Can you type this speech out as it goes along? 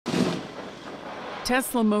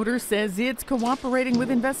Tesla Motors says it's cooperating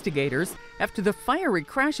with investigators after the fiery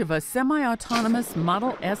crash of a semi-autonomous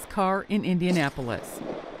Model S car in Indianapolis.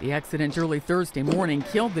 The accident early Thursday morning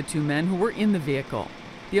killed the two men who were in the vehicle.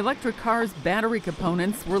 The electric car's battery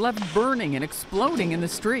components were left burning and exploding in the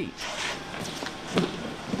street.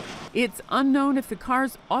 It's unknown if the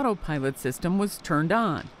car's autopilot system was turned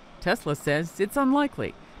on. Tesla says it's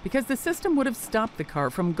unlikely because the system would have stopped the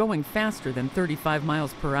car from going faster than 35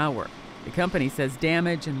 miles per hour. The company says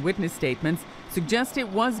damage and witness statements suggest it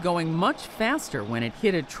was going much faster when it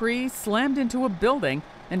hit a tree, slammed into a building,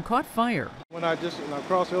 and caught fire. When I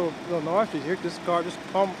crossed Illinois Street here, this car just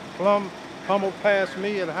pummeled past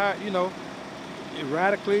at a high,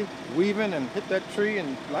 erratically weaving and hit that tree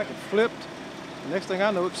and like it flipped. Next thing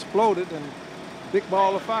I know, exploded and big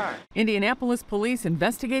ball of fire. Indianapolis police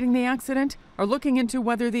investigating the accident are looking into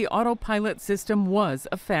whether the autopilot system was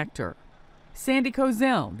a factor. Sandy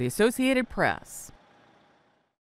Kozel, The Associated Press.